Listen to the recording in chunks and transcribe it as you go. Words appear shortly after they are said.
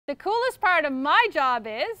The coolest part of my job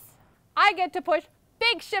is I get to push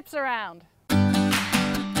big ships around.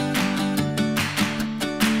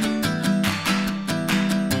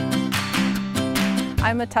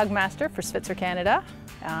 I'm a tugmaster for Switzer, Canada.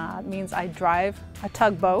 It means I drive a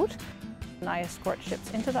tugboat and I escort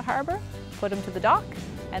ships into the harbor, put them to the dock,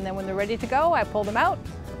 and then when they're ready to go, I pull them out.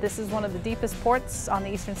 This is one of the deepest ports on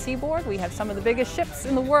the eastern seaboard. We have some of the biggest ships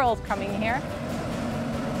in the world coming here.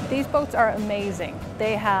 These boats are amazing.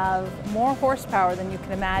 They have more horsepower than you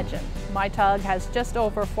can imagine. My tug has just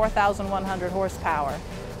over 4,100 horsepower.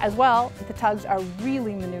 As well, the tugs are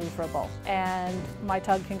really maneuverable, and my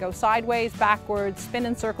tug can go sideways, backwards, spin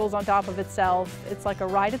in circles on top of itself. It's like a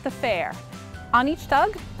ride at the fair. On each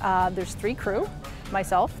tug, there's 3 crew.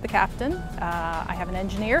 Myself, the captain. I have an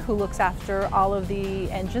engineer who looks after all of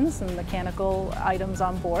the engines and mechanical items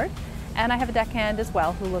on board. And I have a deckhand as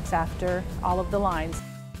well who looks after all of the lines.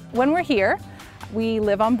 When we're here, we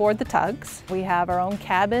live on board the tugs. We have our own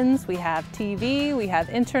cabins, we have TV, we have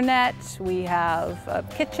internet, we have a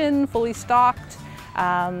kitchen fully stocked,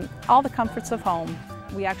 all the comforts of home.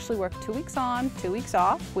 We actually work 2 weeks on, 2 weeks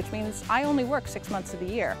off, which means I only work 6 months of the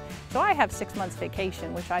year. So I have 6 months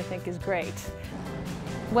vacation, which I think is great.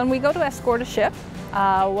 When we go to escort a ship,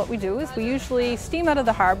 what we do is we usually steam out of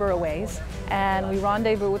the harbor a ways and we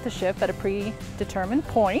rendezvous with the ship at a predetermined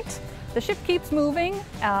point. The ship keeps moving,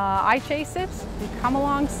 I chase it, we come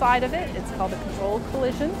alongside of it, it's called a controlled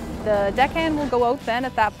collision. The deckhand will go out then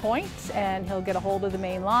at that point and he'll get a hold of the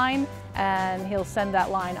main line and he'll send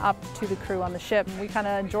that line up to the crew on the ship. We kind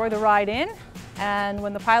of enjoy the ride in, and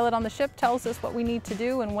when the pilot on the ship tells us what we need to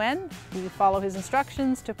do and when, we follow his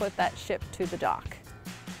instructions to put that ship to the dock.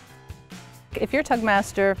 If you're a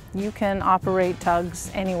tugmaster, you can operate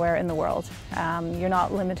tugs anywhere in the world. You're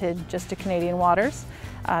not limited just to Canadian waters.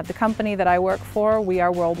 The company that I work for, we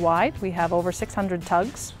are worldwide. We have over 600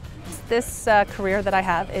 tugs. This career that I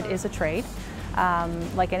have, it is a trade.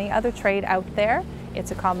 Like any other trade out there,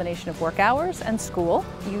 it's a combination of work hours and school.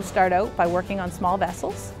 You start out by working on small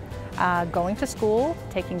vessels, going to school,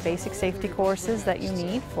 taking basic safety courses that you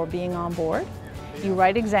need for being on board. You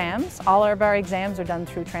write exams. All of our exams are done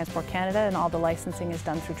through Transport Canada and all the licensing is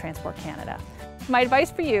done through Transport Canada. My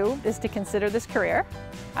advice for you is to consider this career.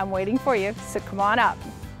 I'm waiting for you, so come on up.